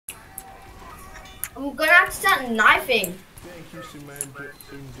I'm gonna have to start knifing. Thank you, Sumano.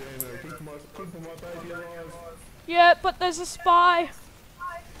 Keep my baby alive. Yeah, but there's a spy.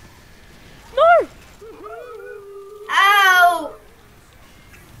 No! Ow!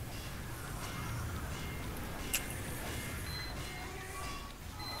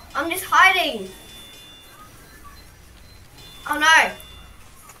 I'm just hiding. Oh no.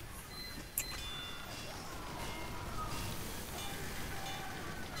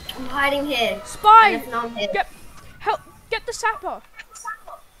 I'm hiding here. Spy! And if not, I'm here. Get the sapper.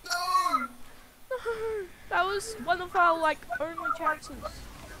 No! No, that was one of our like only chances.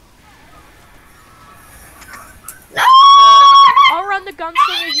 No! I'll run the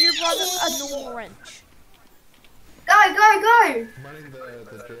gunslinger, you run a normal wrench. Go, go, go! Running the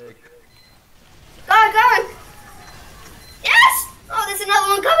drag. Go, go! Yes! Oh, there's another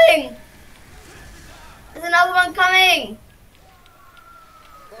one coming! There's another one coming!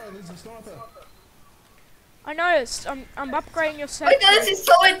 Oh, there's a sniper. I noticed. I'm upgrading your Oh set. my god, this is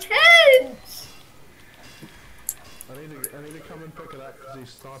so intense! I need to come and pick it up because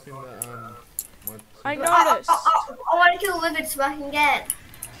he's sniping the I noticed. I want to kill Livid so I can get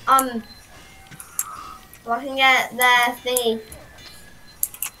the thingy.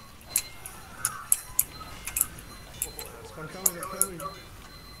 I'm coming.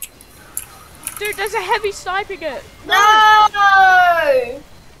 Dude, there's a heavy sniping it. No!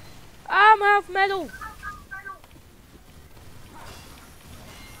 I'm out of metal.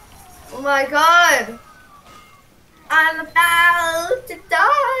 Oh my god! I'm about to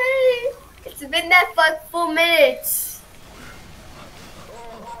die! It's been there for like 4 minutes.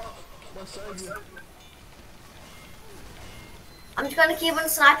 Oh, my savior. I'm just gonna keep on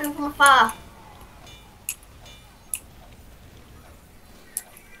sniping from afar.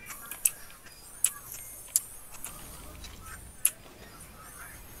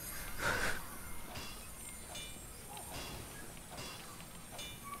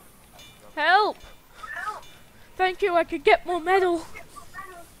 Help! Thank you, I could get more metal.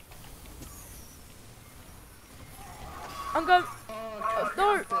 I'm going.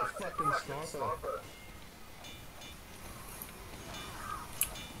 No! That fucking sniper.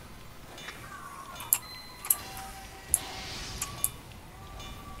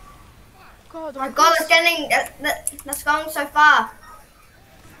 God, Oh my god, it's getting. That's going so far.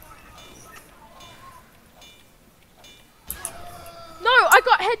 No, I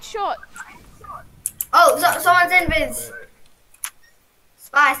got headshot. Oh, someone's in Vince.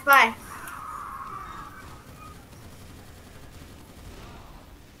 Spy.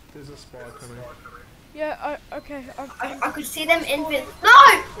 There's a spy coming. Yeah, okay. I could see them in Vince. No!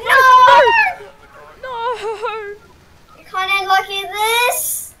 No! You can't end like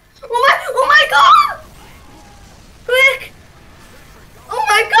this. Oh my god! Quick! Oh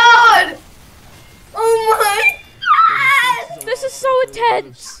my god! Oh my god! This is so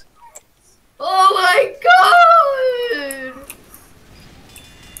intense. Oh my god!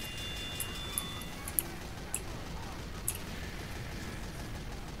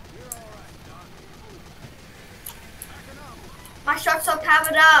 My shots are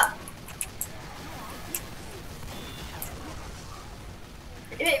powered up.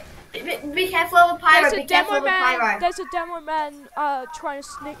 Be careful of the pyro. Be careful of the pyro. There's a demo man trying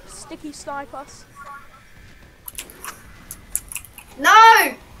to sticky snipe us.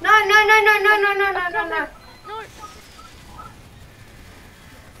 No! No! No! No!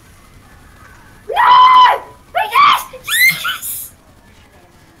 Yes! Yes!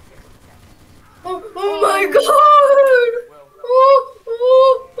 Oh my god!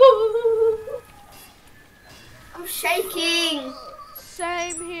 I'm shaking.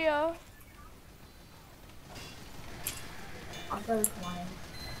 Same here. I'll go quiet.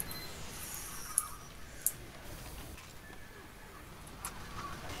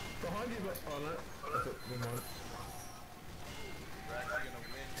 Behind you, but oh no. Okay, never mind.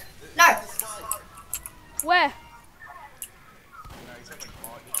 No! Where?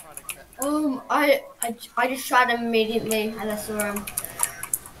 I just shot him immediately and I saw him.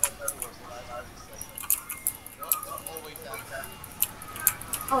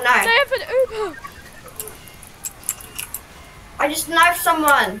 Oh no! They have an Uber. I just knifed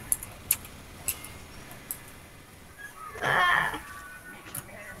someone. Ah.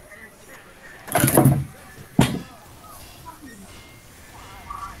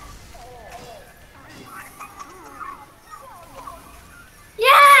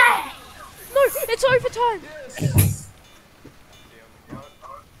 Yeah! No, it's overtime.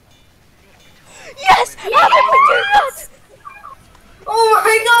 Yes! How did we do that? Oh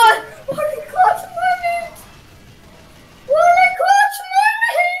my god!